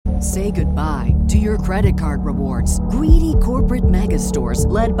Say goodbye to your credit card rewards. Greedy corporate mega stores,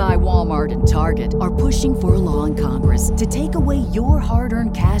 led by Walmart and Target, are pushing for a law in Congress to take away your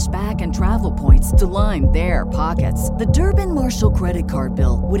hard-earned cash back and travel points to line their pockets. The Durbin-Marshall credit card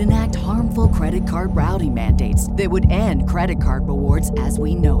bill would enact harmful credit card routing mandates that would end credit card rewards as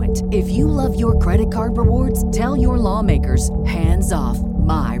we know it. If you love your credit card rewards, tell your lawmakers, hands off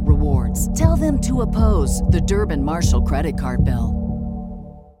my rewards. Tell them to oppose the Durbin-Marshall credit card bill.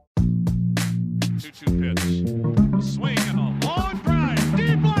 2-2 pitch. A swing and a long drive.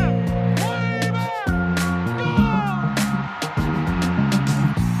 Deep left. Way back. Gone!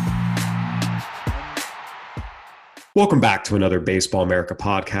 Welcome back to another Baseball America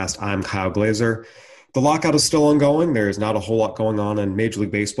podcast. I'm Kyle Glazer. The lockout is still ongoing. There's not a whole lot going on in Major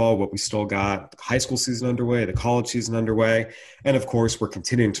League Baseball, but we still got the high school season underway, the college season underway, and of course, we're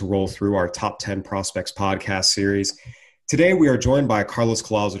continuing to roll through our Top 10 Prospects podcast series. Today, we are joined by Carlos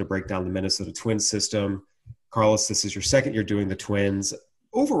Collazo to break down the Minnesota Twins system. Carlos, this is your second year doing the Twins.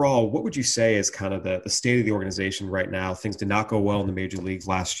 Overall, what would you say is kind of the state of the organization right now? Things did not go well in the major leagues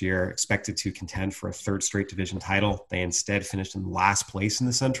last year, expected to contend for a third straight division title. They instead finished in last place in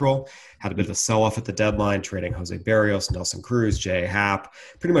the Central, had a bit of a sell-off at the deadline, trading Jose Barrios, Nelson Cruz, J.A. Happ.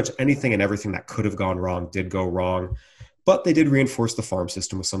 Pretty much anything and everything that could have gone wrong did go wrong. But they did reinforce the farm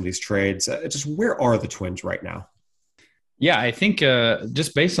system with some of these trades. Just where are the Twins right now? Yeah, I think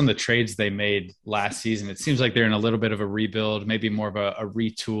just based on the trades they made last season, it seems like they're in a little bit of a rebuild, maybe more of a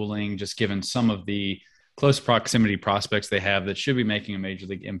retooling, just given some of the close proximity prospects they have that should be making a major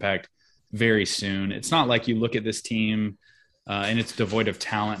league impact very soon. It's not like you look at this team and it's devoid of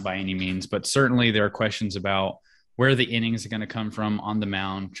talent by any means, but certainly there are questions about where the innings are going to come from on the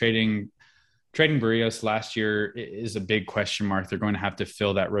mound. Trading Barrios last year is a big question mark. They're going to have to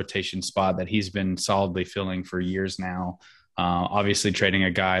fill that rotation spot that he's been solidly filling for years now. Obviously, trading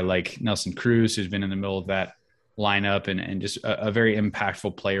a guy like Nelson Cruz, who's been in the middle of that lineup and just a very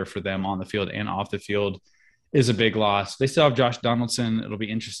impactful player for them on the field and off the field, is a big loss. They still have Josh Donaldson. It'll be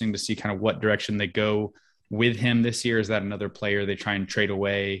interesting to see kind of what direction they go with him this year. Is that another player they try and trade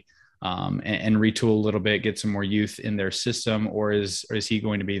away? And retool a little bit, get some more youth in their system, or is he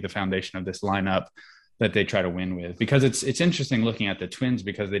going to be the foundation of this lineup that they try to win with? Because it's interesting looking at the Twins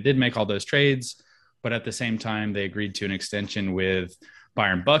because they did make all those trades, but at the same time they agreed to an extension with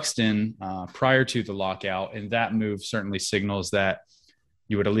Byron Buxton prior to the lockout, and that move certainly signals that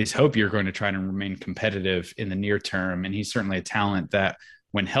you would at least hope you're going to try to remain competitive in the near term. And he's certainly a talent that,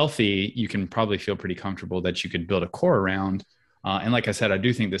 when healthy, you can probably feel pretty comfortable that you could build a core around. And like I said, I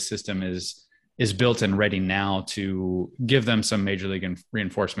do think the system is built and ready now to give them some major league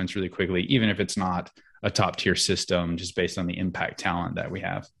reinforcements really quickly, even if it's not a top tier system, just based on the impact talent that we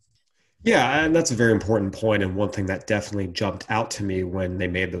have. Yeah, and that's a very important point. And one thing that definitely jumped out to me when they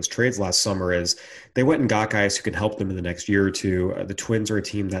made those trades last summer is they went and got guys who can help them in the next year or two. The Twins are a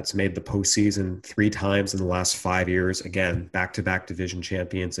team that's made the postseason 3 times in the last 5 years. Again, back-to-back division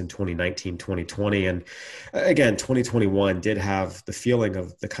champions in 2019, 2020. And again, 2021 did have the feeling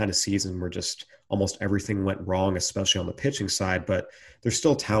of the kind of season where just almost everything went wrong, especially on the pitching side, but there's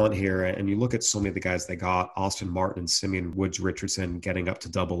still talent here. And you look at so many of the guys they got, Austin Martin and Simeon Woods Richardson getting up to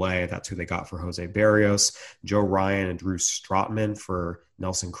Double-A. That's who they got for Jose Barrios. Joe Ryan and Drew Strotman for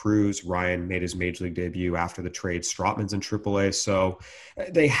Nelson Cruz. Ryan made his major league debut after the trade. Strotman's in Triple-A. So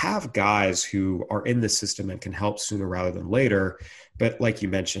they have guys who are in the system and can help sooner rather than later. But like you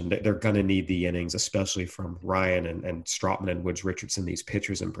mentioned, they're going to need the innings, especially from Ryan and Strotman and Woods Richardson, these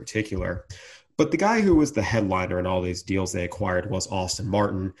pitchers in particular. But the guy who was the headliner in all these deals they acquired was Austin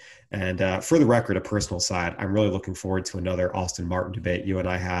Martin. And for the record, a personal side, I'm really looking forward to another Austin Martin debate. You and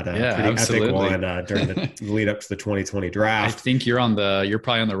I had a pretty epic one during the lead up to the 2020 draft. I think you're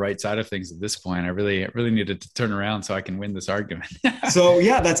probably on the right side of things at this point. I really needed to turn around so I can win this argument. So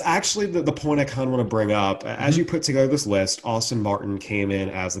yeah, that's actually the point I kind of want to bring up. As you put together this list, Austin Martin came in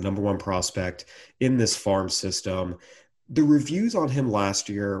as the number 1 prospect in this farm system. The reviews on him last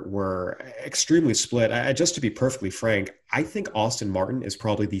year were extremely split. Just to be perfectly frank, I think Austin Martin is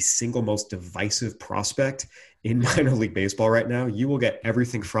probably the single most divisive prospect in minor league baseball right now. You will get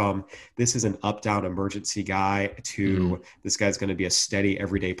everything from this is an up-down emergency guy to this guy's going to be a steady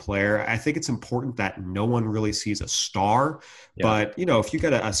everyday player. I think it's important that no one really sees a star, but if you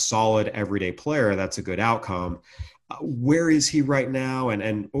get a solid everyday player, that's a good outcome. Where is he right now?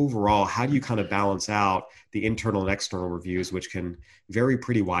 And overall, how do you kind of balance out the internal and external reviews, which can vary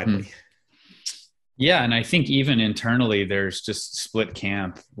pretty widely? Yeah, and I think even internally, there's just split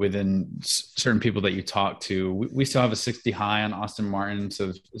camp within certain people that you talk to. We still have a 60 high on Austin Martin.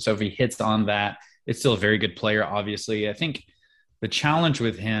 So if he hits on that, it's still a very good player, obviously. I think The challenge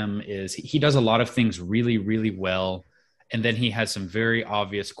with him is he does a lot of things really, really well. And then he has some very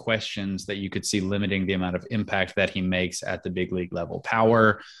obvious questions that you could see limiting the amount of impact that he makes at the big league level.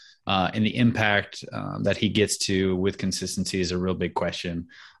 Power and the impact that he gets to with consistency is a real big question.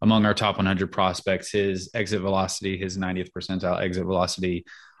 Among our top 100 prospects, his exit velocity, his 90th percentile exit velocity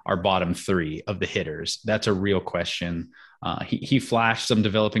are bottom 3 of the hitters. That's a real question. He flashed some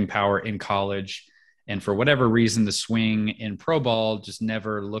developing power in college. And for whatever reason, the swing in pro ball just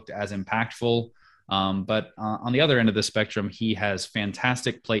never looked as impactful. But on the other end of the spectrum, he has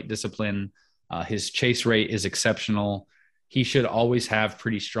fantastic plate discipline. His chase rate is exceptional. He should always have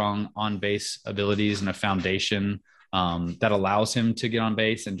pretty strong on-base abilities and a foundation that allows him to get on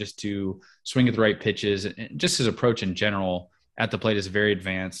base and just to swing at the right pitches. And just his approach in general at the plate is very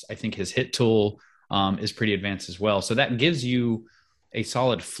advanced. I think his hit tool is pretty advanced as well. So that gives you a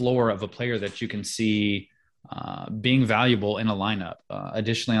solid floor of a player that you can see being valuable in a lineup.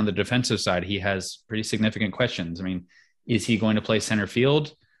 Additionally, on the defensive side, he has pretty significant questions. I mean, is he going to play center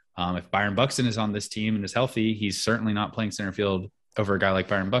field? If Byron Buxton is on this team and is healthy, he's certainly not playing center field over a guy like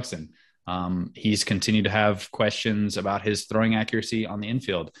Byron Buxton. He's continued to have questions about his throwing accuracy on the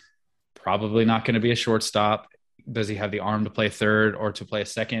infield. Probably not going to be a shortstop. Does he have the arm to play third or to play a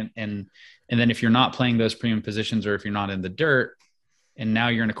second? And then if you're not playing those premium positions, or if you're not in the dirt, and now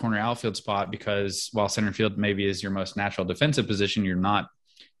you're in a corner outfield spot, because while center field maybe is your most natural defensive position, you're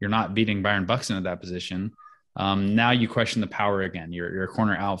not beating Byron Buxton at that position. Now you question the power again. You're a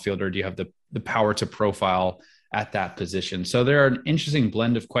corner outfielder. Do you have the power to profile at that position? So there are an interesting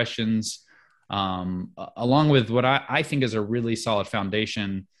blend of questions, along with what I think is a really solid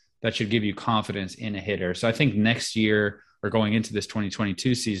foundation that should give you confidence in a hitter. So I think next year, or going into this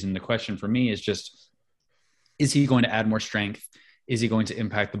 2022 season, the question for me is just, is he going to add more strength? Is he going to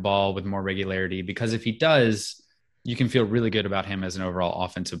impact the ball with more regularity? Because if he does, you can feel really good about him as an overall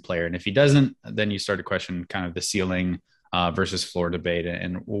offensive player. And if he doesn't, then you start to question kind of the ceiling versus floor debate,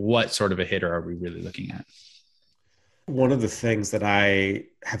 and what sort of a hitter are we really looking at? One of the things that I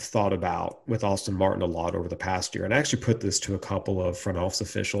have thought about with Austin Martin a lot over the past year, and I actually put this to a couple of front office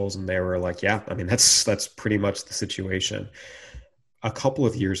officials, and they were like, yeah, I mean, that's pretty much the situation. A couple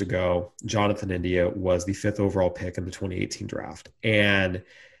of years ago, Jonathan India was the 5th overall pick in the 2018 draft. And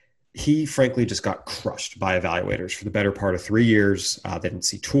he frankly just got crushed by evaluators for the better part of 3 years. They didn't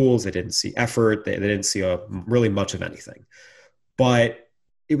see tools. They didn't see effort. They didn't see really much of anything. But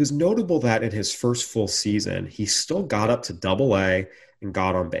it was notable that in his first full season, he still got up to AA and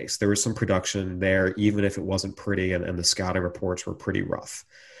got on base. There was some production there, even if it wasn't pretty, and the scouting reports were pretty rough.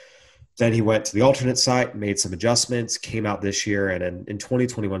 Then he went to the alternate site, made some adjustments, came out this year, and in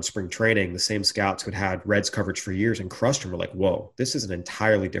 2021 spring training, the same scouts who had Reds coverage for years and crushed him were like, whoa, this is an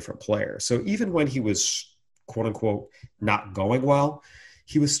entirely different player. So even when he was, quote unquote, not going well,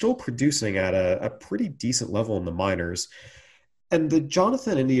 he was still producing at a pretty decent level in the minors. And the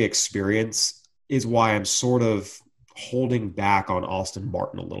Jonathan India experience is why I'm sort of holding back on Austin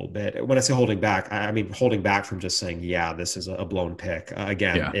Martin a little bit. When I say holding back, I mean holding back from just saying, yeah, this is a blown pick.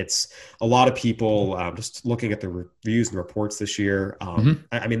 It's a lot of people just looking at the reviews and reports this year.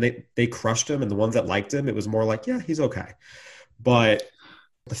 I mean, they crushed him, and the ones that liked him, it was more like, yeah, he's okay. But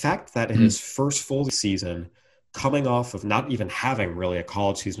the fact that in his first full season, coming off of not even having really a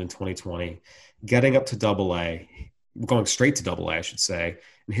college season in 2020, getting up to AA, going straight to AA, I should say,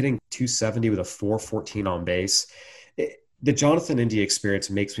 and hitting 270 with a 414 on base. The Jonathan India experience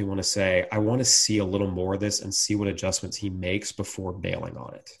makes me want to say, I want to see a little more of this and see what adjustments he makes before bailing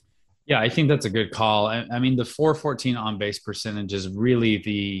on it. Yeah, I think that's a good call. I mean, the 414 on base percentage is really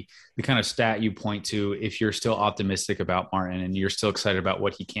the kind of stat you point to if you're still optimistic about Martin and you're still excited about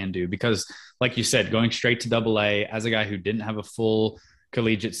what he can do. Because like you said, going straight to AA as a guy who didn't have a full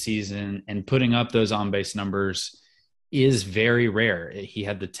collegiate season and putting up those on base numbers is very rare. He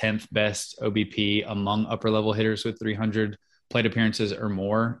had the 10th best OBP among upper level hitters with 300 plate appearances or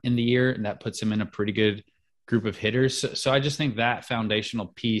more in the year. And that puts him in a pretty good group of hitters. So I just think that foundational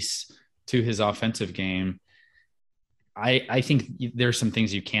piece to his offensive game, I think there's some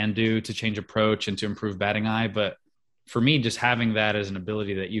things you can do to change approach and to improve batting eye. But for me, just having that as an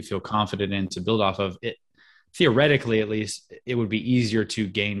ability that you feel confident in to build off of it, theoretically, at least, it would be easier to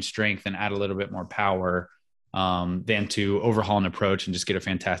gain strength and add a little bit more power than to overhaul an approach and just get a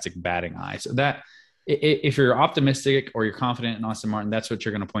fantastic batting eye. So that if you're optimistic or you're confident in Austin Martin, that's what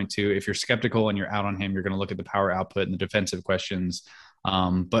you're going to point to. If you're skeptical and you're out on him, you're going to look at the power output and the defensive questions.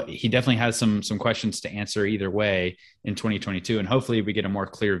 But he definitely has some questions to answer either way in 2022. And hopefully we get a more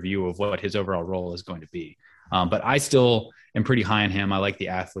clear view of what his overall role is going to be. But I still am pretty high on him. I like the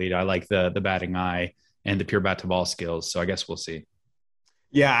athlete. I like the batting eye and the pure bat to ball skills. So I guess we'll see.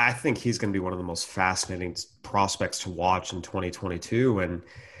 Yeah, I think he's going to be one of the most fascinating prospects to watch in 2022. And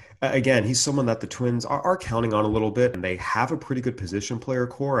again, he's someone that the Twins are counting on a little bit, and they have a pretty good position player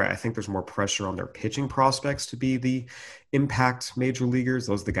core. I think there's more pressure on their pitching prospects to be the impact major leaguers.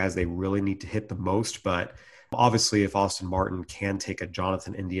 Those are the guys they really need to hit the most. But obviously, if Austin Martin can take a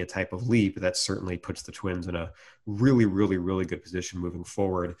Jonathan India type of leap, that certainly puts the Twins in a really, really, really good position moving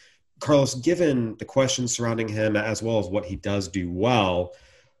forward. Carlos, given the questions surrounding him as well as what he does do well,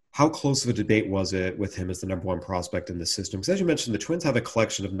 how close of a debate was it with him as the number one prospect in the system? Because as you mentioned, the Twins have a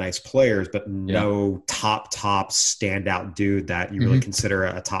collection of nice players, but Yeah. no top standout dude that you really consider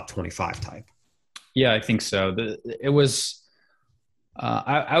a top 25 type. Yeah, I think so. It was.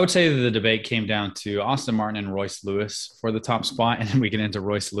 I would say the debate came down to Austin Martin and Royce Lewis for the top spot, and then we get into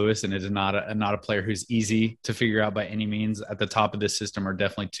Royce Lewis, and it is not a player who's easy to figure out by any means. At the top of this system are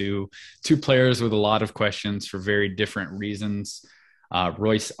definitely two players with a lot of questions for very different reasons.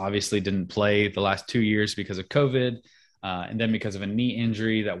 Royce obviously didn't play the last 2 years because of COVID, and then because of a knee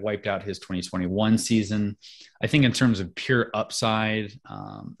injury that wiped out his 2021 season. I think in terms of pure upside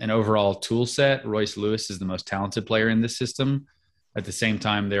and overall tool set, Royce Lewis is the most talented player in this system. At the same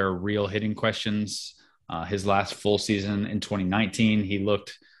time, there are real hitting questions. His last full season in 2019, he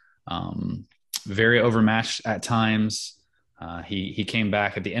looked very overmatched at times. He came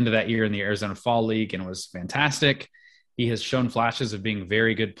back at the end of that year in the Arizona Fall League and was fantastic. He has shown flashes of being a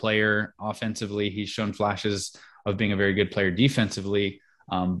very good player offensively. He's shown flashes of being a very good player defensively.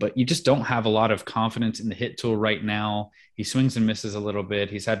 But you just don't have a lot of confidence in the hit tool right now. He swings and misses a little bit.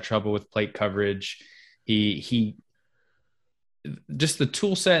 He's had trouble with plate coverage. He just the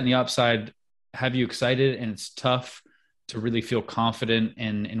tool set and the upside have you excited, and it's tough to really feel confident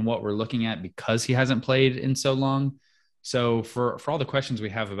in what we're looking at because he hasn't played in so long. So for all the questions we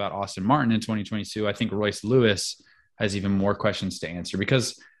have about Austin Martin in 2022, I think Royce Lewis has even more questions to answer,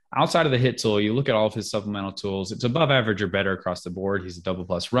 because outside of the hit tool, you look at all of his supplemental tools, it's above average or better across the board. He's a double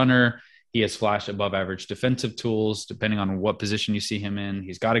plus runner. He has flashed above average defensive tools, depending on what position you see him in.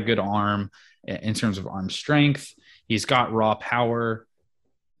 He's got a good arm in terms of arm strength. He's got raw power.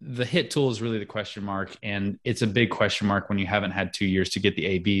 The hit tool is really the question mark, and it's a big question mark when you haven't had 2 years to get the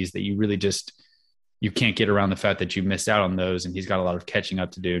ABs, that you really just you can't get around the fact that you missed out on those, and he's got a lot of catching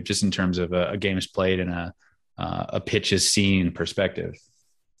up to do just in terms of a games played and a pitches seen perspective.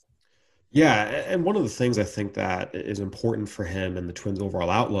 Yeah, and one of the things I think that is important for him and the Twins' overall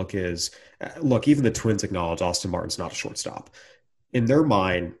outlook is, look, even the Twins acknowledge Austin Martin's not a shortstop. In their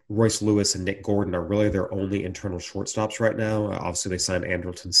mind, Royce Lewis and Nick Gordon are really their only internal shortstops right now. Obviously, they signed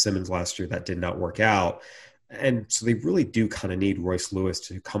Andrelton Simmons last year. That did not work out. And so they really do kind of need Royce Lewis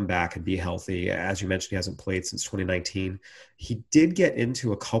to come back and be healthy. As you mentioned, he hasn't played since 2019. He did get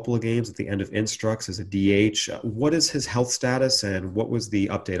into a couple of games at the end of Instructs as a DH. What is his health status, and what was the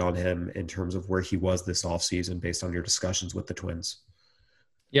update on him in terms of where he was this offseason based on your discussions with the Twins?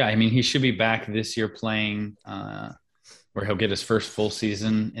 Yeah, I mean, he should be back this year playing where he'll get his first full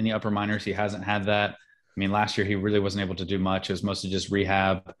season in the upper minors. He hasn't had that. I mean, last year he really wasn't able to do much. It was mostly just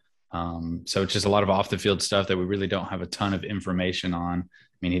rehab. So it's just a lot of off the field stuff that we really don't have a ton of information on.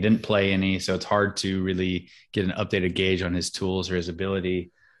 I mean, he didn't play any, so it's hard to really get an updated gauge on his tools or his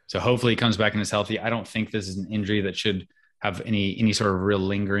ability. So hopefully he comes back and is healthy. I don't think this is an injury that should have any sort of real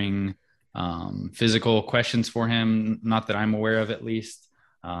lingering physical questions for him. Not that I'm aware of, at least.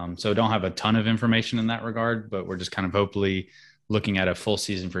 So don't have a ton of information in that regard, but we're just kind of hopefully looking at a full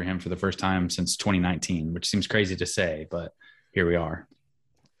season for him for the first time since 2019, which seems crazy to say, but here we are.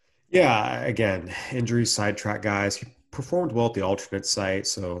 Yeah, again, injuries sidetrack guys. He performed well at the alternate site,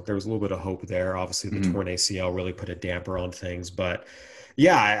 so there was a little bit of hope there. Obviously, the torn ACL really put a damper on things. But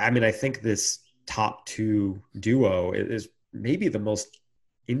yeah, I mean, I think this top two duo is maybe the most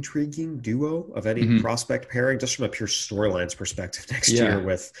intriguing duo of any prospect pairing, just from a pure storylines perspective next year,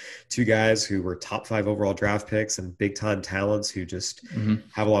 with two guys who were top 5 overall draft picks and big time talents who just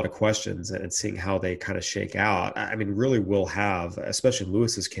have a lot of questions, and seeing how they kind of shake out. I mean, really will have, especially in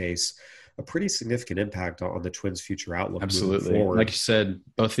Lewis's case, a pretty significant impact on the Twins' future outlook. Absolutely. Like you said,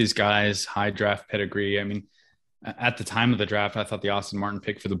 both these guys, high draft pedigree. I mean, at the time of the draft, I thought the Austin Martin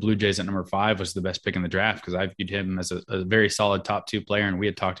pick for the Blue Jays at number 5 was the best pick in the draft, because I viewed him as a very solid top 2 player. And we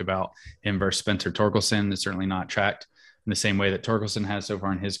had talked about him versus Spencer Torkelson. It's certainly not tracked in the same way that Torkelson has so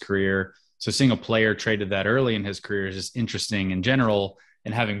far in his career. So seeing a player traded that early in his career is just interesting in general.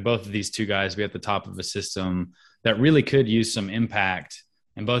 And having both of these two guys be at the top of a system that really could use some impact,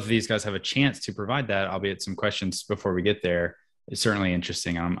 and both of these guys have a chance to provide that, albeit some questions before we get there, is certainly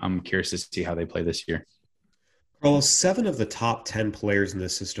interesting. I'm curious to see how they play this year. Carlos, 7 of the top 10 players in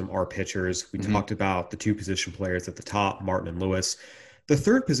this system are pitchers. We talked about the 2 position players at the top, Martin and Lewis. The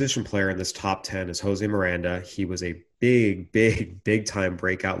third position player in this top 10 is Jose Miranda. He was a big time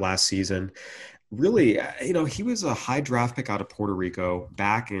breakout last season. Really, he was a high draft pick out of Puerto Rico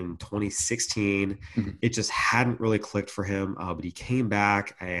back in 2016. It just hadn't really clicked for him, but he came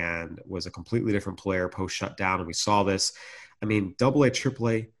back and was a completely different player post shutdown. And we saw this. I mean, AA,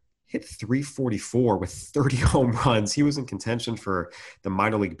 AAA, hit 344 with 30 home runs. He was in contention for the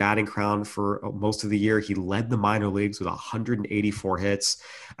minor league batting crown for most of the year. He led the minor leagues with 184 hits.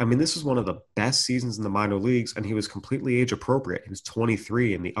 I mean, this was one of the best seasons in the minor leagues, and he was completely age appropriate. He was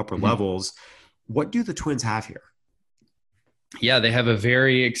 23 in the upper levels. What do the Twins have here? Yeah, they have a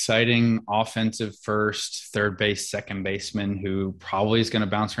very exciting offensive first, third base, second baseman who probably is going to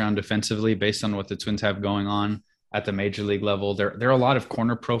bounce around defensively based on what the Twins have going on at the major league level. There are a lot of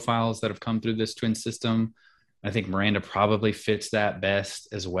corner profiles that have come through this Twin system. I think Miranda probably fits that best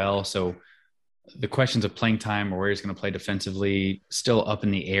as well. So the questions of playing time or where he's going to play defensively still up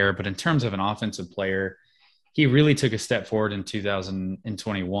in the air. But in terms of an offensive player, he really took a step forward in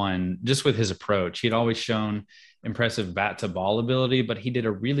 2021 just with his approach. He'd always shown impressive bat to ball ability, but he did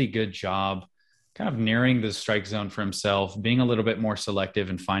a really good job kind of narrowing the strike zone for himself, being a little bit more selective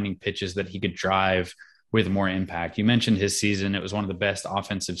and finding pitches that he could drive with more impact. You mentioned his season. It was one of the best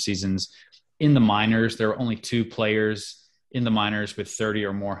offensive seasons in the minors. There were only 2 players in the minors with 30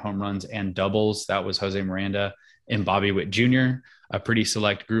 or more home runs and doubles. That was Jose Miranda and Bobby Witt Jr., a pretty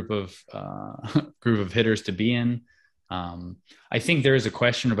select group of hitters to be in. I think there is a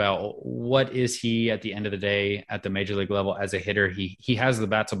question about what is he at the end of the day at the major league level as a hitter. He has the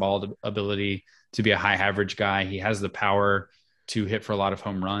bat to ball ability to be a high average guy. He has the power to hit for a lot of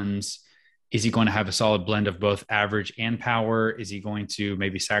home runs. Is he going to have a solid blend of both average and power? Is he going to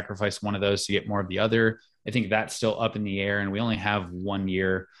maybe sacrifice one of those to get more of the other? I think that's still up in the air, and we only have 1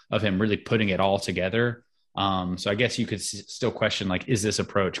 year of him really putting it all together. So I guess you could still question, like, is this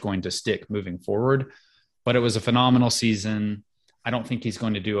approach going to stick moving forward? But it was a phenomenal season. I don't think he's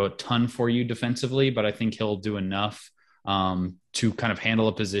going to do a ton for you defensively, but I think he'll do enough to kind of handle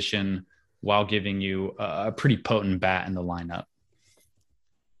a position while giving you a pretty potent bat in the lineup.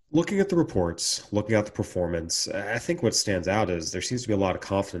 Looking at the reports, looking at the performance, I think what stands out is there seems to be a lot of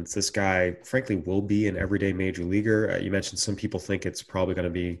confidence. This guy, frankly, will be an everyday major leaguer. You mentioned some people think it's probably going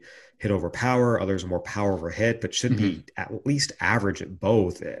to be hit over power. Others are more power over hit, but should be at least average at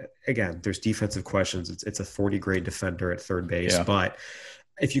both. Again, there's defensive questions. It's a 40 grade defender at third base, but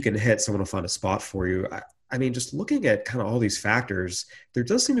if you can hit, someone will find a spot for you. I mean, just looking at kind of all these factors, there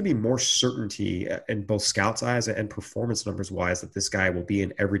does seem to be more certainty in both scouts' eyes and performance numbers wise that this guy will be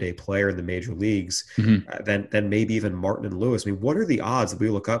an everyday player in the major leagues than maybe even Martin and Lewis. I mean, what are the odds that we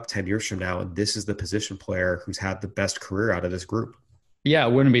look up 10 years from now and this is the position player who's had the best career out of this group? Yeah,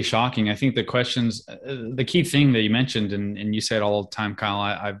 it wouldn't be shocking. I think the questions, the key thing that you mentioned, and you say it all the time, Kyle,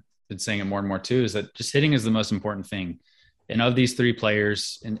 I've been saying it more and more too, is that just hitting is the most important thing. And of these 3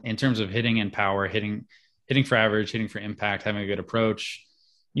 players, in terms of hitting and power, hitting for average, hitting for impact, having a good approach,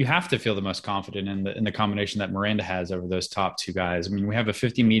 you have to feel the most confident in the combination that Miranda has over those top 2 guys. I mean, we have a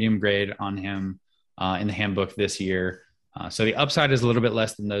 50 medium grade on him in the handbook this year. So the upside is a little bit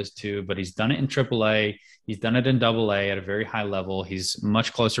less than those 2, but he's done it in AAA. He's done it in AA at a very high level. He's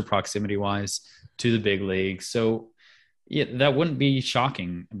much closer proximity wise to the big leagues. So yeah, that wouldn't be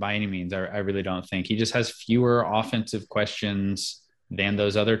shocking by any means. I really don't think. He just has fewer offensive questions than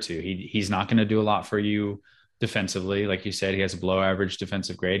those other 2. He's not going to do a lot for you defensively. Like you said, he has a below average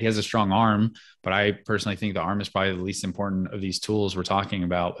defensive grade. He has a strong arm, but I personally think the arm is probably the least important of these tools we're talking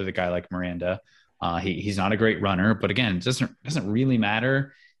about with a guy like Miranda. He's not a great runner, but again, it doesn't really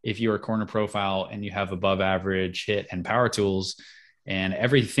matter if you're a corner profile and you have above average hit and power tools. And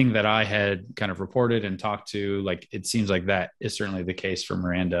everything that I had kind of reported and talked to, like, it seems like that is certainly the case for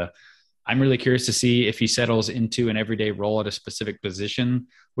Miranda. I'm really curious to see if he settles into an everyday role at a specific position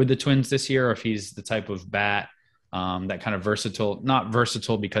with the Twins this year, or if he's the type of bat that kind of versatile, not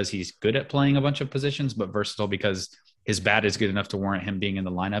versatile because he's good at playing a bunch of positions, but versatile because his bat is good enough to warrant him being in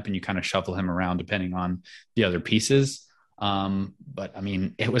the lineup and you kind of shuffle him around depending on the other pieces. But I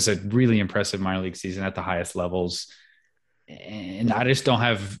mean, it was a really impressive minor league season at the highest levels. And I just don't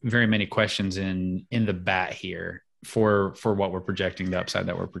have very many questions in the bat here for what we're projecting, the upside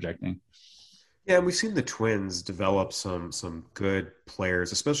that we're projecting. Yeah, and we've seen the Twins develop some good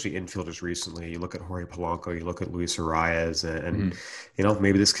players, especially infielders recently. You look at Jorge Polanco, you look at Luis Arias, and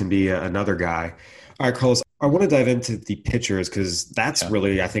maybe this can be another guy. All right, Carlos, I want to dive into the pitchers because that's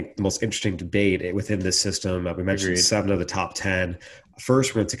really, I think, the most interesting debate within this system. We mentioned 7 of the top 10.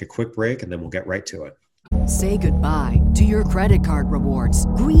 First, we're going to take a quick break, and then we'll get right to it. Say goodbye to your credit card rewards.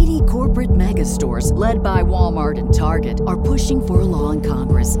 Greedy corporate mega stores, led by Walmart and Target, are pushing for a law in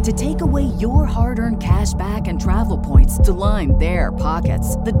Congress to take away your hard-earned cash back and travel points to line their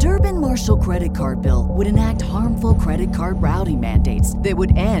pockets. The Durbin-Marshall credit card bill would enact harmful credit card routing mandates that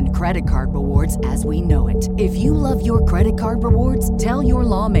would end credit card rewards as we know it. If you love your credit card rewards, tell your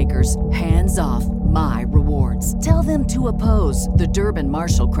lawmakers, hands off my rewards. Tell them to oppose the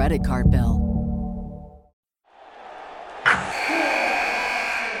Durbin-Marshall credit card bill.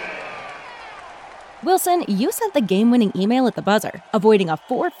 Wilson, you sent the game-winning email at the buzzer, avoiding a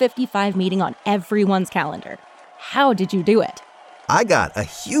 4:55 meeting on everyone's calendar. How did you do it? I got a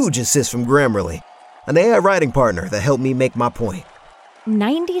huge assist from Grammarly, an AI writing partner that helped me make my point.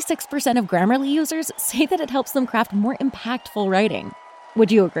 96% of Grammarly users say that it helps them craft more impactful writing.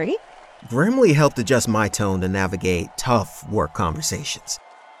 Would you agree? Grammarly helped adjust my tone to navigate tough work conversations.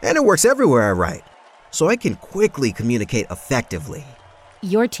 And it works everywhere I write, so I can quickly communicate effectively.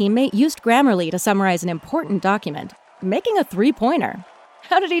 Your teammate used Grammarly to summarize an important document, making a 3-pointer.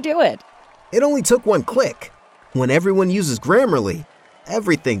 How did he do it? It only took one click. When everyone uses Grammarly,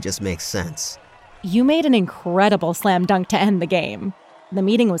 everything just makes sense. You made an incredible slam dunk to end the game. The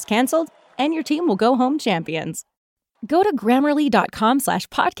meeting was canceled, and your team will go home champions. Go to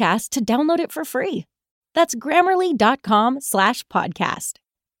Grammarly.com/podcast to download it for free. That's Grammarly.com/podcast.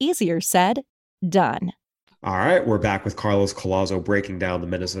 Easier said, done. All right, we're back with Carlos Collazo breaking down the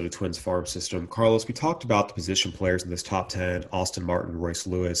Minnesota Twins farm system. Carlos, we talked about the position players in this top 10, Austin Martin, Royce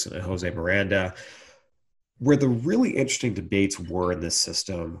Lewis, and Jose Miranda. Where the really interesting debates were in this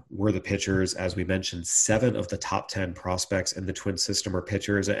system were the pitchers. As we mentioned, 7 of the top 10 prospects in the Twins system are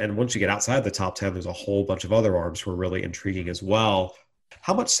pitchers. And once you get outside the top 10, there's a whole bunch of other arms who are really intriguing as well.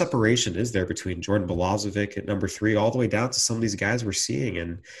 How much separation is there between Jordan Balazovic at number 3 all the way down to some of these guys we're seeing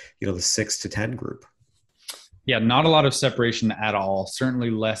in, the 6 to 10 group? Yeah, not a lot of separation at all.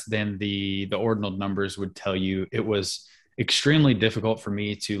 Certainly less than the ordinal numbers would tell you. It was extremely difficult for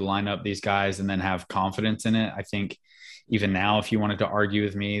me to line up these guys and then have confidence in it. I think even now, if you wanted to argue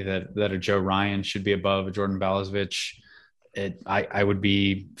with me that a Joe Ryan should be above a Jordan Balazovic, I would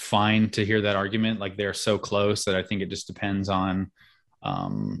be fine to hear that argument. Like, they're so close that I think it just depends on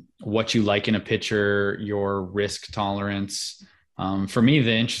what you like in a pitcher, your risk tolerance. For me,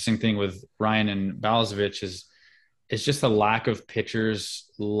 the interesting thing with Ryan and Balazovic is just a lack of pitchers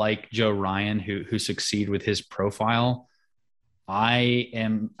like Joe Ryan who succeed with his profile. I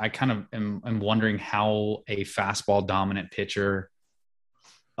kind of am wondering how a fastball dominant pitcher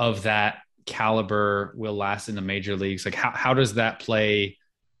of that caliber will last in the major leagues. Like, how does that play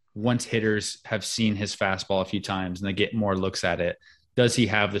once hitters have seen his fastball a few times and they get more looks at it? Does he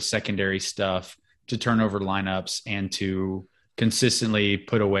have the secondary stuff to turn over lineups and to consistently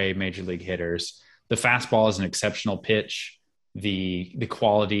put away major league hitters? The fastball is an exceptional pitch. The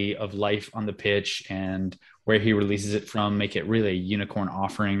quality of life on the pitch and where he releases it from make it really a unicorn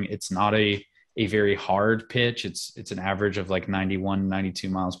offering. It's not a very hard pitch. It's an average of like 91, 92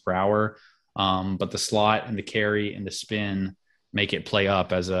 miles per hour. But the slot and the carry and the spin make it play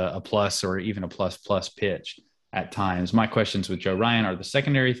up as a plus or even a plus pitch at times. My questions with Joe Ryan are the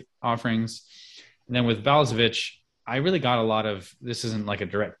secondary offerings. And then with Balazovic, I really got a lot of, this isn't like a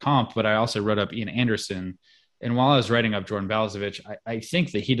direct comp, but I also wrote up Ian Anderson. And while I was writing up Jordan Balazovic, I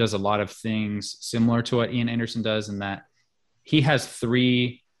think that he does a lot of things similar to what Ian Anderson does, in that he has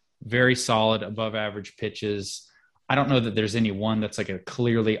 3 very solid above average pitches. I don't know that there's any one that's like a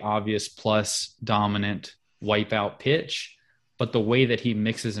clearly obvious plus dominant wipeout pitch, but the way that he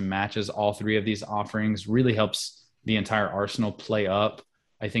mixes and matches all 3 of these offerings really helps the entire arsenal play up.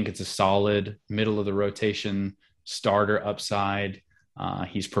 I think it's a solid middle of the rotation starter upside.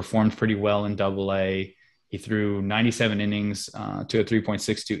 He's performed pretty well in Double-A. He threw 97 innings to a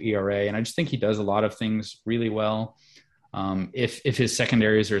 3.62 ERA, and I just think he does a lot of things really well. If his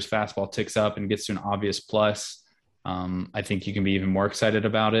secondaries or his fastball ticks up and gets to an obvious plus, I think you can be even more excited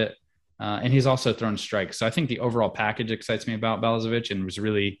about it. And he's also thrown strikes. So I think the overall package excites me about Balazovic and was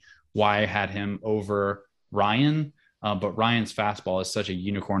really why I had him over Ryan. But Ryan's fastball is such a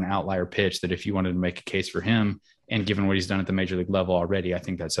unicorn outlier pitch that if you wanted to make a case for him, and given what he's done at the major league level already, I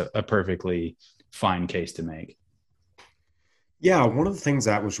think that's a perfectly fine case to make. Yeah, one of the things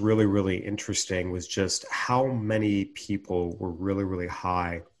that was really, really interesting was just how many people were really, really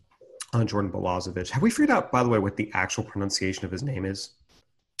high on Jordan Balazovic. Have we figured out, by the way, what the actual pronunciation of his name is?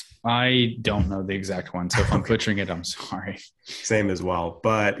 I don't know the exact one, so if I'm butchering it, I'm sorry. Same as well.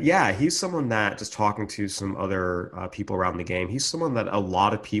 But yeah, he's someone that, just talking to some other people around the game, he's someone that a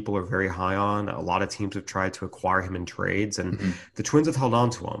lot of people are very high on. A lot of teams have tried to acquire him in trades, and the Twins have held on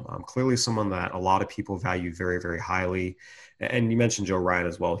to him. Clearly someone that a lot of people value very, very highly. And you mentioned Joe Ryan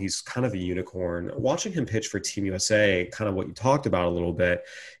as well. He's kind of a unicorn. Watching him pitch for Team USA, kind of what you talked about a little bit,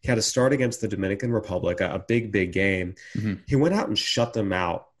 he had a start against the Dominican Republic, a big, big game. He went out and shut them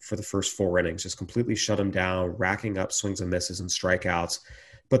out for the first 4 innings, just completely shut them down, racking up swings and misses and strikeouts.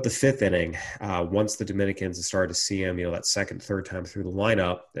 But the 5th inning, once the Dominicans started to see him, that second, third time through the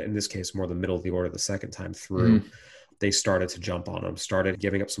lineup, in this case, more the middle of the order, the second time through, they started to jump on him, started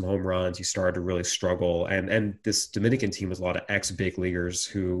giving up some home runs. He started to really struggle. And this Dominican team was a lot of ex-big leaguers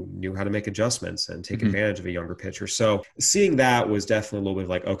who knew how to make adjustments and take advantage of a younger pitcher. So seeing that was definitely a little bit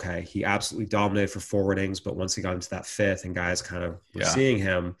like, okay, he absolutely dominated for 4 innings, but once he got into that 5th and guys kind of were seeing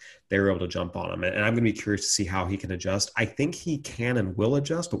him, they were able to jump on him. And I'm going to be curious to see how he can adjust. I think he can and will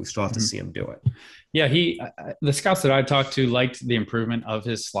adjust, but we still have to see him do it. Yeah, the scouts that I talked to liked the improvement of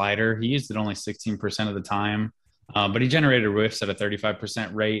his slider. He used it only 16% of the time. But he generated whiffs at a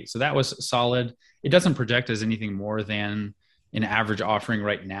 35% rate. So that was solid. It doesn't project as anything more than an average offering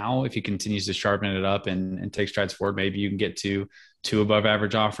right now. If he continues to sharpen it up and take strides forward, maybe you can get to 2 above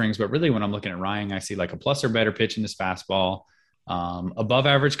average offerings. But really, when I'm looking at Ryan, I see like a plus or better pitch in his fastball, above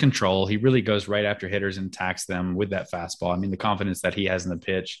average control. He really goes right after hitters and attacks them with that fastball. I mean, the confidence that he has in the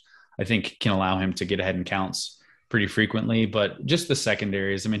pitch, I think, can allow him to get ahead in counts pretty frequently. But just the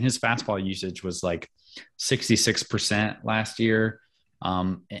secondaries, I mean, his fastball usage was like 66% last year.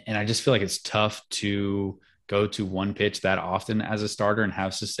 And I just feel like it's tough to go to one pitch that often as a starter and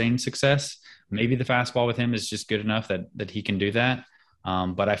have sustained success. Maybe the fastball with him is just good enough that he can do that.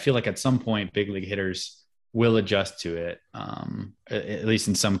 But I feel like at some point, big league hitters will adjust to it, at least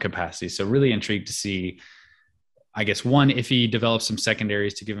in some capacity. So really intrigued to see, I guess, one, if he develops some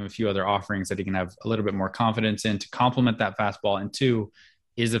secondaries to give him a few other offerings that he can have a little bit more confidence in to complement that fastball. And 2,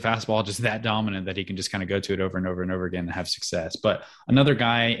 is the fastball just that dominant that he can just kind of go to it over and over and over again and have success? But another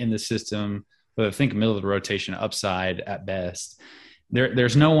guy in the system, but I think middle of the rotation upside at best.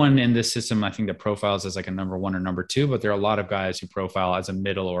 There's no one in this system, I think, that profiles as like a number 1 or number 2, but there are a lot of guys who profile as a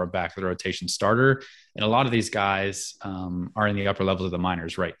middle or a back of the rotation starter. And a lot of these guys are in the upper levels of the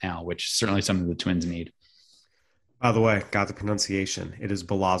minors right now, which is certainly something the Twins need. By the way, got the pronunciation. It is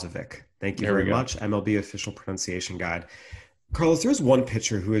Balazovic. Thank you very much. MLB official pronunciation guide. Carlos, there's one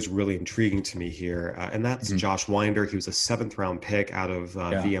pitcher who is really intriguing to me here, and that's Josh Winder. He was a 7th-round pick out of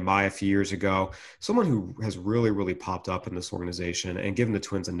VMI a few years ago. Someone who has really, really popped up in this organization and given the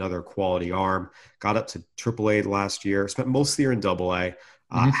Twins another quality arm. Got up to AAA last year, spent most of the year in AA,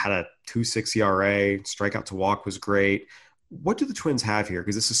 had a 2.6 ERA, strikeout to walk was great. What do the Twins have here?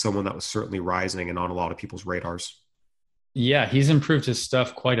 Because this is someone that was certainly rising and on a lot of people's radars. Yeah, he's improved his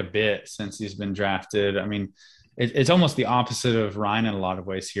stuff quite a bit since he's been drafted. I mean, it's almost the opposite of Ryan in a lot of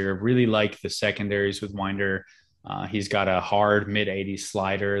ways here. Really like the secondaries with Winder. He's got a hard mid-80s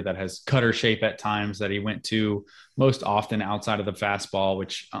slider that has cutter shape at times that he went to most often outside of the fastball,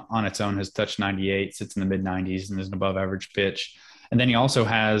 which on its own has touched 98, sits in the mid-90s and is an above-average pitch. And then he also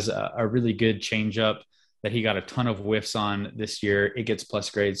has a really good changeup that he got a ton of whiffs on this year. It gets plus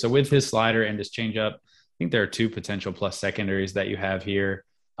grade. So with his slider and his changeup, I think there are 2 potential plus secondaries that you have here.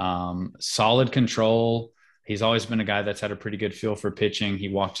 Solid control. He's always been a guy that's had a pretty good feel for pitching. He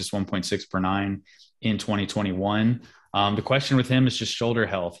walked just 1.6 per 9 in 2021. The question with him is just shoulder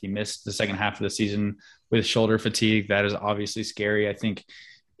health. He missed the second half of the season with shoulder fatigue. That is obviously scary. I think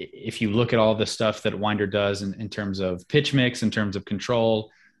if you look at all the stuff that Winder does in terms of pitch mix, in terms of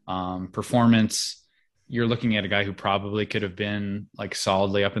control, performance, you're looking at a guy who probably could have been like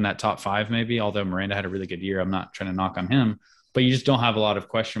solidly up in that top 5, maybe, although Miranda had a really good year. I'm not trying to knock on him, but you just don't have a lot of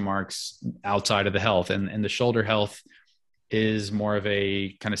question marks outside of the health. And the shoulder health is more of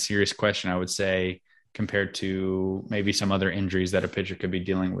a kind of serious question, I would say, compared to maybe some other injuries that a pitcher could be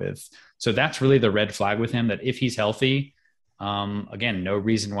dealing with. So that's really the red flag with him, that if he's healthy, again, no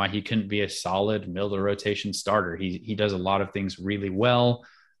reason why he couldn't be a solid middle of the rotation starter. He does a lot of things really well.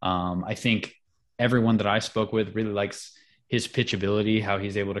 I think everyone that I spoke with really likes his pitchability, how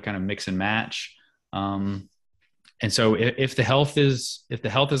he's able to kind of mix and match. And so if the health is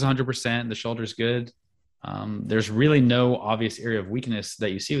 100%, the shoulder's good, there's really no obvious area of weakness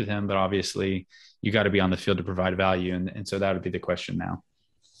that you see with him, but obviously you got to be on the field to provide value. And so that would be the question now.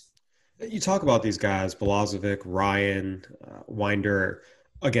 You talk about these guys, Balazovic, Ryan, Winder.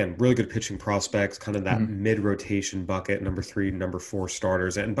 Again, really good pitching prospects, kind of that mid-rotation bucket, number 3, number 4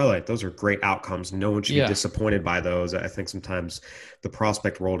 starters. And by the way, those are great outcomes. No one should be disappointed by those. I think sometimes the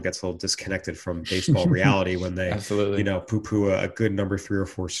prospect world gets a little disconnected from baseball reality when they, poo-poo a good number 3 or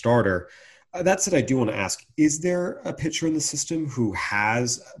 4 starter. That said, I do want to ask, is there a pitcher in the system who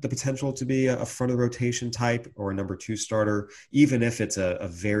has the potential to be a front of the rotation type or a number 2 starter, even if it's a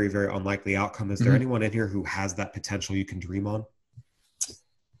very, very unlikely outcome? Is there anyone in here who has that potential you can dream on?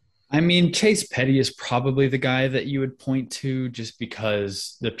 I mean, Chase Petty is probably the guy that you would point to just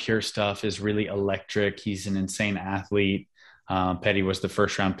because the pure stuff is really electric. He's an insane athlete. Petty was the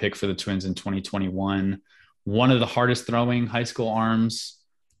first round pick for the Twins in 2021. One of the hardest throwing high school arms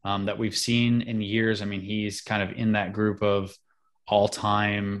that we've seen in years. I mean, he's kind of in that group of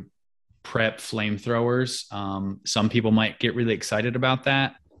all-time prep flamethrowers. Some people might get really excited about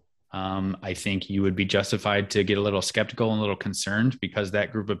that. I think you would be justified to get a little skeptical and a little concerned because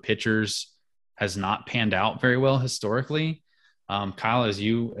that group of pitchers has not panned out very well historically. Kyle, as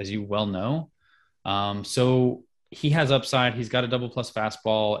you well know. So he has upside. He's got a double plus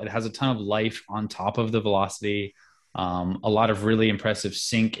fastball. It has a ton of life on top of the velocity. A lot of really impressive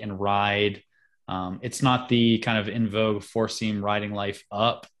sink and ride. It's not the kind of in vogue four seam riding life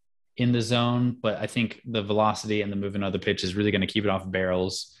up in the zone, but I think the velocity and the movement of the pitch is really going to keep it off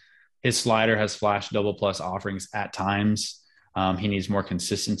barrels. His slider has flashed double plus offerings at times. He needs more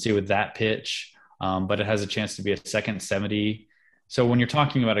consistency with that pitch, but it has a chance to be a second 70. So when you're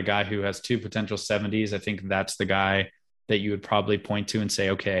talking about a guy who has 2 potential 70s, I think that's the guy that you would probably point to and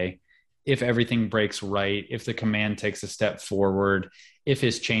say, okay, if everything breaks right, if the command takes a step forward, if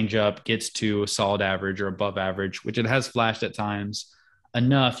his changeup gets to a solid average or above average, which it has flashed at times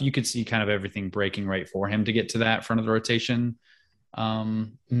enough, you could see kind of everything breaking right for him to get to that front of the rotation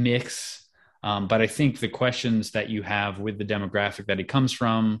mix. But I think the questions that you have with the demographic that he comes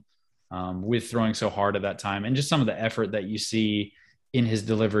from, with throwing so hard at that time, and just some of the effort that you see in his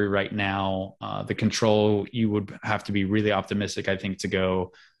delivery right now, the control, you would have to be really optimistic, I think, to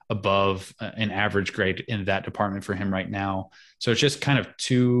go above an average grade in that department for him right now. So it's just kind of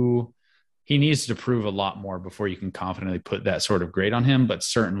he needs to prove a lot more before you can confidently put that sort of grade on him. But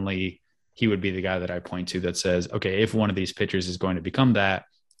certainly he would be the guy that I point to that says, okay, if one of these pitchers is going to become that,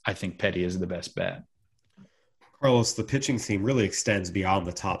 I think Petty is the best bet. Carlos, the pitching theme really extends beyond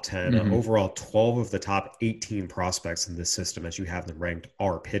the top 10. Overall, 12 of the top 18 prospects in this system, as you have them ranked,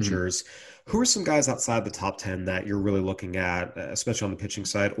 are pitchers. Who are some guys outside the top 10 that you're really looking at, especially on the pitching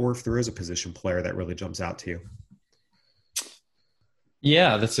side, or if there is a position player that really jumps out to you?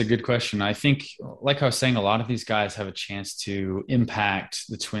 Yeah, that's a good question. I think, like I was saying, a lot of these guys have a chance to impact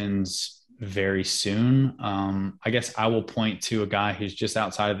the Twins very soon. I guess I will point to a guy who's just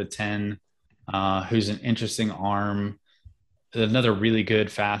outside of the 10, who's an interesting arm, another really good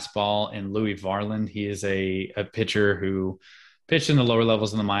fastball in Louis Varland. He is a pitcher who pitched in the lower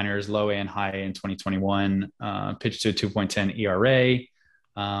levels in the minors, low A and high A in 2021, pitched to a 2.10 ERA.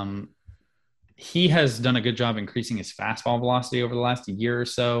 He has done a good job increasing his fastball velocity over the last year or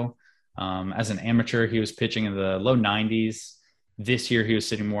so. As an amateur, he was pitching in the low 90s. This year, he was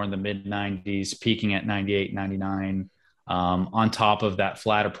sitting more in the mid 90s, peaking at 98, 99. On top of that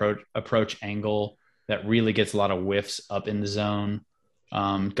flat approach angle that really gets a lot of whiffs up in the zone.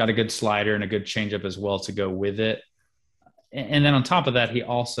 Got a good slider and a good changeup as well to go with it. And then on top of that, he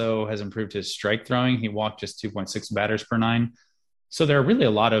also has improved his strike throwing. He walked just 2.6 batters per 9. So there are really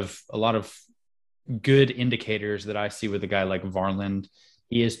a lot of good indicators that I see with a guy like Varland.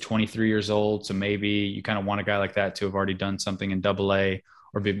 He is 23 years old, so maybe you kind of want a guy like that to have already done something in AA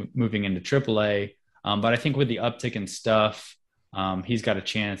or be moving into AAA. But I think with the uptick in stuff, he's got a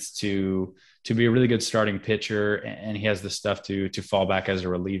chance to be a really good starting pitcher, and he has the stuff to fall back as a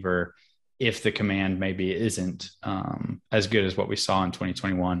reliever if the command maybe isn't as good as what we saw in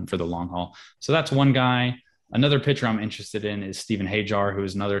 2021 for the long haul. So that's one guy. Another pitcher I'm interested in is Stephen Hajar, who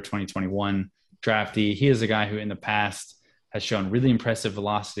is another 2021 draftee. He is a guy who in the past has shown really impressive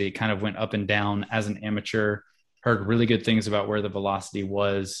velocity, kind of went up and down as an amateur, heard really good things about where the velocity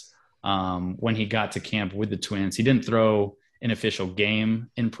was when he got to camp with the Twins. He didn't throw an official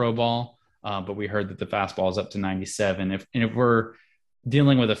game in pro ball, but we heard that the fastball is up to 97. If we're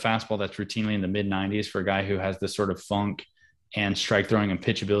dealing with a fastball that's routinely in the mid 90s for a guy who has this sort of funk and strike throwing and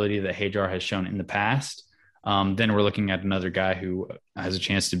pitchability that Hajar has shown in the past, then we're looking at another guy who has a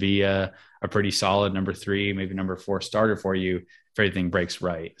chance to be a pretty solid number 3, maybe number 4 starter for you if everything breaks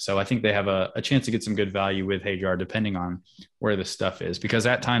right. So I think they have a chance to get some good value with Hajar, depending on where the stuff is, because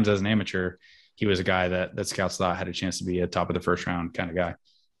at times as an amateur, he was a guy that scouts thought had a chance to be a top of the first round kind of guy.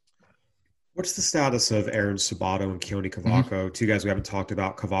 What's the status of Aaron Sabato and Keone Cavaco? Two guys we haven't talked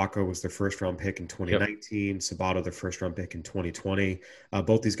about. Cavaco was their first round pick in Yep. 2019, Sabato their first round pick in 2020.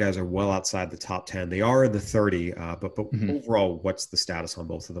 Both these guys are well outside the top 10. They are in the 30, but Mhm. overall, what's the status on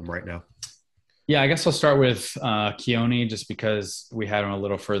both of them right now? Yeah, I guess I'll start with Keone just because we had him a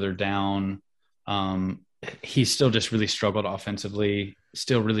little further down. He still just really struggled offensively,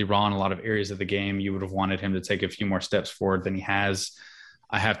 still really raw in a lot of areas of the game. You would have wanted him to take a few more steps forward than he has.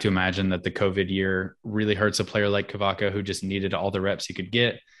 I have to imagine that the COVID year really hurts a player like Cavaco who just needed all the reps he could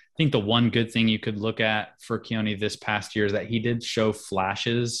get. I think the one good thing you could look at for Keone this past year is that he did show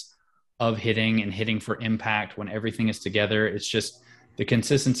flashes of hitting and hitting for impact when everything is together. It's just the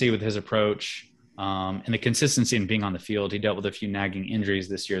consistency with his approach and the consistency in being on the field. He dealt with a few nagging injuries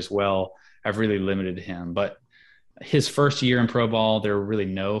this year as well, have really limited him. But his first year in pro ball, there were really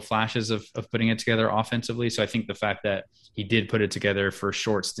no flashes of putting it together offensively. So I think the fact that he did put it together for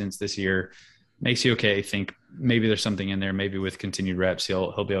short stints this year makes you okay. Think maybe there's something in there. Maybe with continued reps,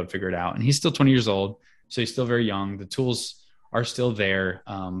 he'll be able to figure it out. And he's still 20 years old, so he's still very young. The tools are still there,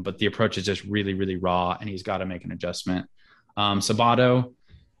 but the approach is just really, really raw, and he's got to make an adjustment. Sabato,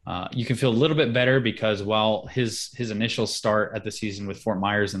 you can feel a little bit better because while his initial start at the season with Fort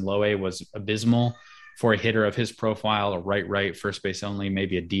Myers and Low A was abysmal for a hitter of his profile, a right, first base only,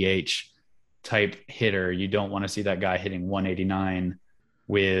 maybe a DH type hitter, you don't want to see that guy hitting 189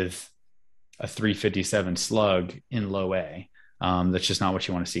 with a 357 slug in Low A. That's just not what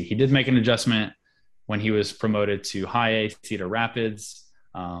you want to see. He did make an adjustment when he was promoted to High A, Cedar Rapids.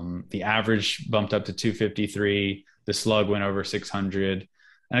 The average bumped up to 253. The slug went over 600.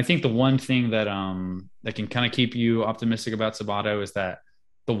 And I think the one thing that can kind of keep you optimistic about Sabato is that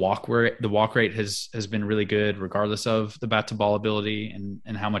the walk rate has been really good, regardless of the bat to ball ability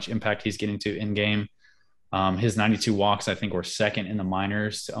and how much impact he's getting to in game. His 92 walks, I think, were second in the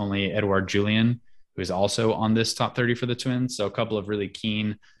minors to only Edouard Julien, who is also on this top 30 for the Twins. So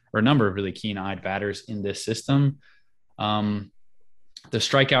a number of really keen-eyed batters in this system. The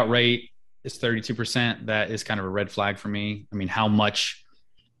strikeout rate is 32%. That is kind of a red flag for me. I mean, how much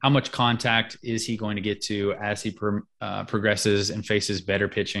contact is he going to get to as he progresses and faces better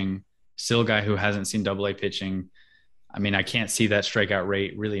pitching? Still a guy who hasn't seen Double-A pitching. I mean, I can't see that strikeout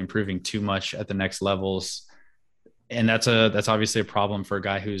rate really improving too much at the next levels. And that's obviously a problem for a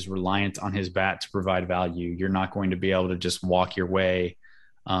guy who's reliant on his bat to provide value. You're not going to be able to just walk your way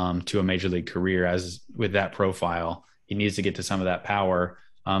to a major league career as with that profile. He needs to get to some of that power.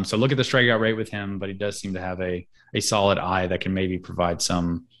 So look at the strikeout rate with him, but he does seem to have a solid eye that can maybe provide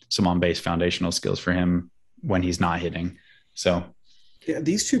some on-base foundational skills for him when he's not hitting. So yeah,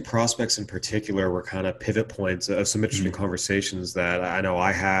 these two prospects in particular were kind of pivot points of some interesting conversations that I know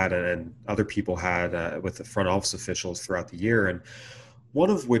I had and other people had with the front office officials throughout the year. And one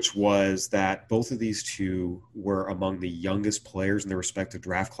of which was that both of these two were among the youngest players in their respective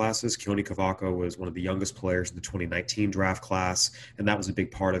draft classes. Keone Cavaco was one of the youngest players in the 2019 draft class, and that was a big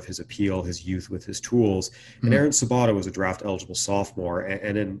part of his appeal, his youth with his tools. And Aaron Sabato was a draft-eligible sophomore,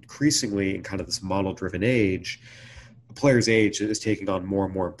 and increasingly in kind of this model-driven age, a player's age is taking on more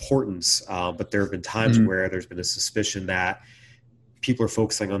and more importance, but there have been times where there's been a suspicion that people are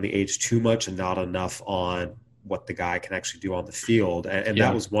focusing on the age too much and not enough on what the guy can actually do on the field. And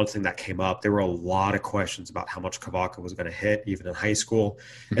that was one thing that came up. There were a lot of questions about how much Cavaco was going to hit, even in high school.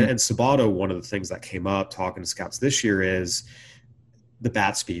 And Sabato, one of the things that came up talking to scouts this year is the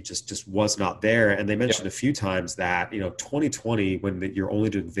bat speed just was not there. And they mentioned a few times that, 2020, when you're only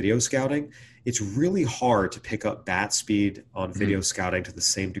doing video scouting, it's really hard to pick up bat speed on video scouting to the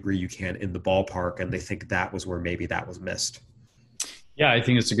same degree you can in the ballpark. And they think that was where maybe that was missed. Yeah, I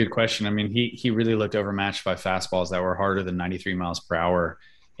think it's a good question. I mean, he really looked overmatched by fastballs that were harder than 93 miles per hour.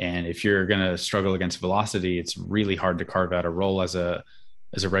 And if you're going to struggle against velocity, it's really hard to carve out a role as a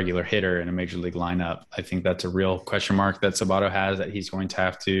regular hitter in a major league lineup. I think that's a real question mark that Sabato has that he's going to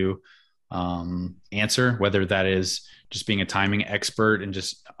have to answer, whether that is just being a timing expert and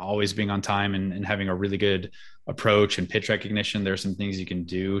just always being on time and having a really good approach and pitch recognition. There are some things you can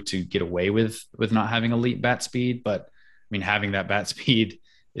do to get away with not having elite bat speed, but I mean, having that bat speed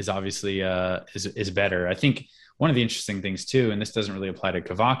is obviously is better. I think one of the interesting things too, and this doesn't really apply to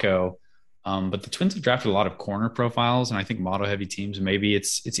Cavaco, but the Twins have drafted a lot of corner profiles, and I think model-heavy teams, maybe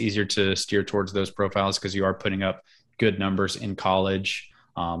it's easier to steer towards those profiles because you are putting up good numbers in college.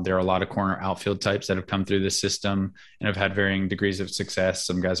 There are a lot of corner outfield types that have come through this system and have had varying degrees of success.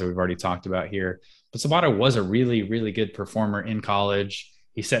 Some guys that we've already talked about here. But Sabato was a really, really good performer in college.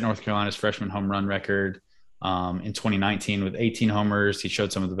 He set North Carolina's freshman home run record in 2019 with 18 homers. He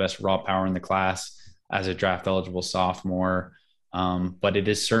showed some of the best raw power in the class as a draft eligible sophomore. But it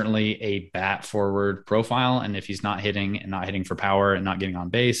is certainly a bat forward profile. And if he's not hitting and not hitting for power and not getting on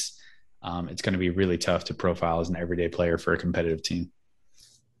base, it's going to be really tough to profile as an everyday player for a competitive team.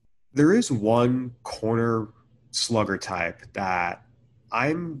 There is one corner slugger type that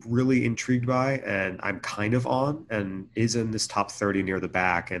I'm really intrigued by and I'm kind of on and is in this top 30 near the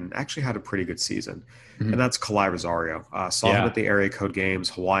back and actually had a pretty good season. Mm-hmm. And that's Kalai Rosario. Saw him at the area code games,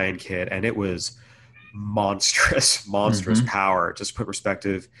 Hawaiian kid, and it was monstrous power. Just to put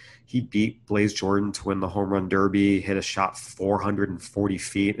perspective, he beat Blaze Jordan to win the home run derby, hit a shot 440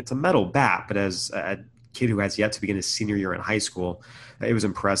 feet. It's a metal bat, but as a kid who has yet to begin his senior year in high school, it was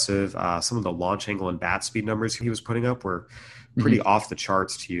impressive. Some of the launch angle and bat speed numbers he was putting up were pretty off the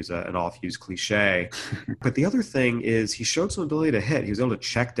charts, to use an off-used cliche. But the other thing is he showed some ability to hit. He was able to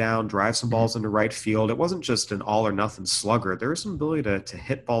check down, drive some balls into right field. It wasn't just an all-or-nothing slugger. There was some ability to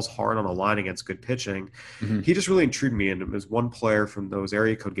hit balls hard on a line against good pitching. He just really intrigued me, and it was one player from those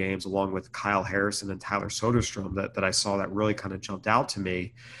area code games, along with Kyle Harrison and Tyler Soderstrom, that I saw that really kind of jumped out to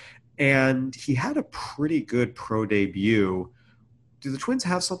me. And he had a pretty good pro debut. Do the Twins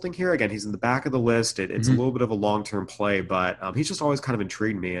have something here? Again, he's in the back of the list. It's a little bit of a long-term play, but he's just always kind of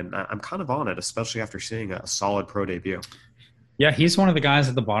intrigued me, and I'm kind of on it, especially after seeing a solid pro debut. Yeah, he's one of the guys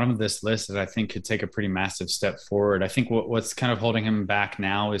at the bottom of this list that I think could take a pretty massive step forward. I think what's kind of holding him back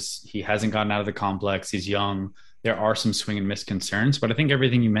now is he hasn't gotten out of the complex. He's young. There are some swing and miss concerns, but I think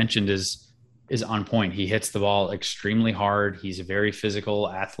everything you mentioned is on point. He hits the ball extremely hard. He's a very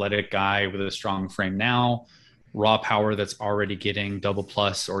physical, athletic guy with a strong frame now. Raw power that's already getting double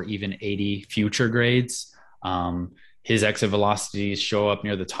plus or even 80 future grades. His exit velocities show up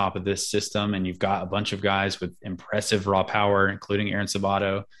near the top of this system, and you've got a bunch of guys with impressive raw power, including Aaron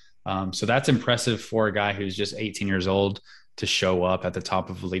Sabato. So that's impressive for a guy who's just 18 years old to show up at the top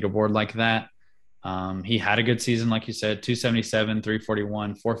of a leaderboard like that. He had a good season, like you said, 277,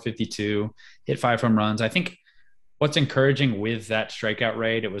 341, 452, hit 5 home runs. I think what's encouraging with that strikeout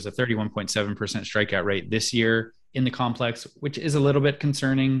rate, it was a 31.7% strikeout rate this year in the complex, which is a little bit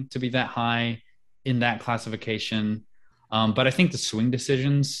concerning to be that high in that classification. But I think the swing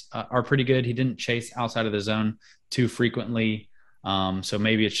decisions are pretty good. He didn't chase outside of the zone too frequently. So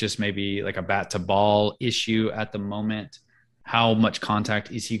maybe it's just maybe like a bat to ball issue at the moment. How much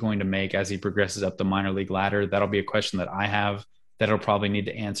contact is he going to make as he progresses up the minor league ladder? That'll be a question that I have that he'll probably need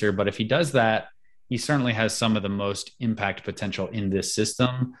to answer. But if he does that, he certainly has some of the most impact potential in this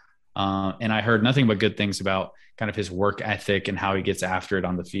system. And I heard nothing but good things about kind of his work ethic and how he gets after it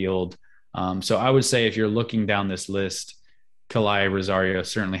on the field. So I would say if you're looking down this list, Kalai Rosario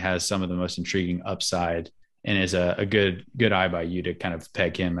certainly has some of the most intriguing upside and is a good eye by you to kind of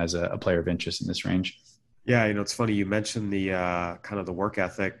peg him as a player of interest in this range. Yeah, it's funny. You mentioned the kind of the work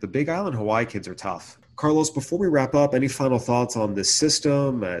ethic. The Big Island Hawaii kids are tough. Carlos, before we wrap up, any final thoughts on this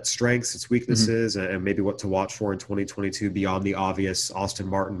system, its strengths, its weaknesses, and maybe what to watch for in 2022 beyond the obvious Austin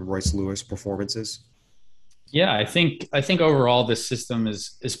Martin, Royce Lewis performances? Yeah, I think overall this system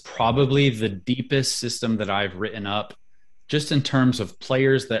is probably the deepest system that I've written up, just in terms of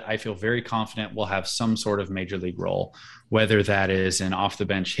players that I feel very confident will have some sort of major league role, whether that is an off the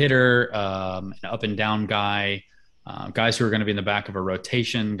bench hitter, an up and down guy, guys who are going to be in the back of a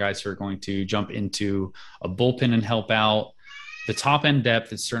rotation, guys who are going to jump into a bullpen and help out. The top end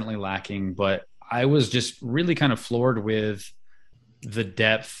depth is certainly lacking, but I was just really kind of floored with the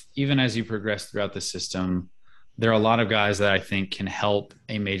depth, even as you progress throughout the system. There are a lot of guys that I think can help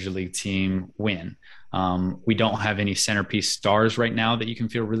a major league team win. We don't have any centerpiece stars right now that you can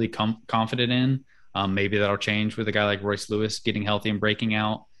feel really confident in. Maybe that'll change with a guy like Royce Lewis getting healthy and breaking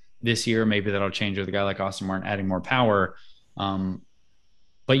out this year. Maybe that'll change with a guy like Austin Martin adding more power.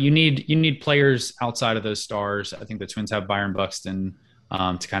 But you need players outside of those stars. I think the Twins have Byron Buxton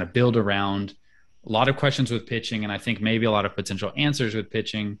to kind of build around. A lot of questions with pitching, and I think maybe a lot of potential answers with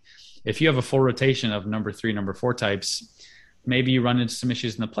pitching. If you have a full rotation of number 3, number 4 types, maybe you run into some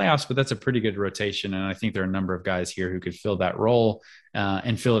issues in the playoffs, but that's a pretty good rotation. And I think there are a number of guys here who could fill that role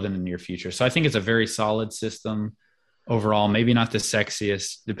and fill it in the near future. So I think it's a very solid system overall, maybe not the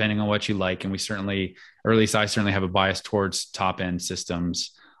sexiest, depending on what you like. And we certainly, or at least I certainly have a bias towards top end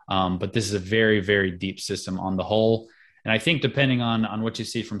systems. But this is a very, very deep system on the whole. And I think depending on what you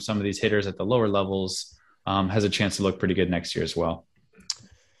see from some of these hitters at the lower levels, has a chance to look pretty good next year as well.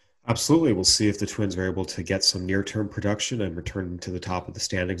 Absolutely. We'll see if the Twins are able to get some near-term production and return to the top of the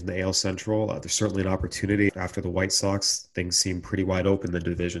standings in the AL Central. There's certainly an opportunity after the White Sox. Things seem pretty wide open in the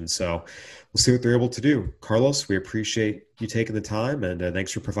division. So we'll see what they're able to do. Carlos, we appreciate you taking the time, and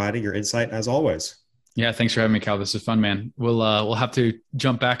thanks for providing your insight as always. Yeah, thanks for having me, Cal. This is fun, man. We'll have to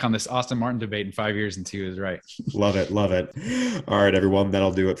jump back on this Austin Martin debate in 5 years and see who's right. Love it. Love it. All right, everyone.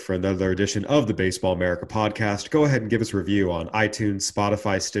 That'll do it for another edition of the Baseball America podcast. Go ahead and give us a review on iTunes,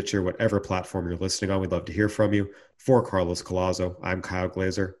 Spotify, Stitcher, whatever platform you're listening on. We'd love to hear from you. For Carlos Collazo, I'm Kyle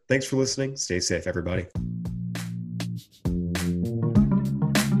Glazer. Thanks for listening. Stay safe, everybody.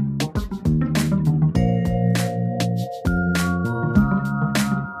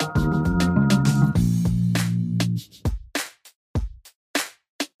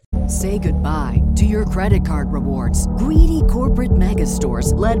 Say goodbye to your credit card rewards. Greedy corporate mega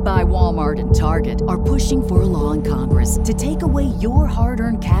stores, led by Walmart and Target, are pushing for a law in Congress to take away your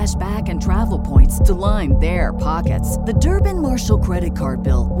hard-earned cash back and travel points to line their pockets. The Durbin-Marshall credit card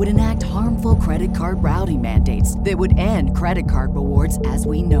bill would enact harmful credit card routing mandates that would end credit card rewards as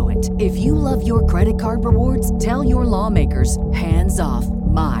we know it. If you love your credit card rewards, tell your lawmakers, hands off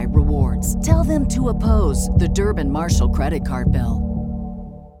my rewards. Tell them to oppose the Durbin-Marshall credit card bill.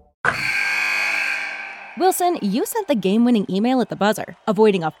 Wilson, you sent the game-winning email at the buzzer,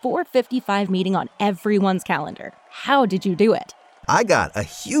 avoiding a 4:55 meeting on everyone's calendar. How did you do it? I got a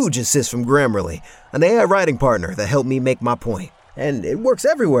huge assist from Grammarly, an AI writing partner that helped me make my point. And it works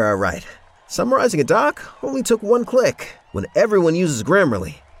everywhere I write. Summarizing a doc only took one click. When everyone uses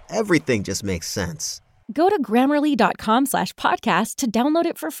Grammarly, everything just makes sense. Go to Grammarly.com/podcast to download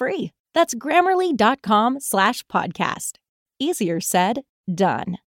it for free. That's Grammarly.com/podcast. Easier said, done.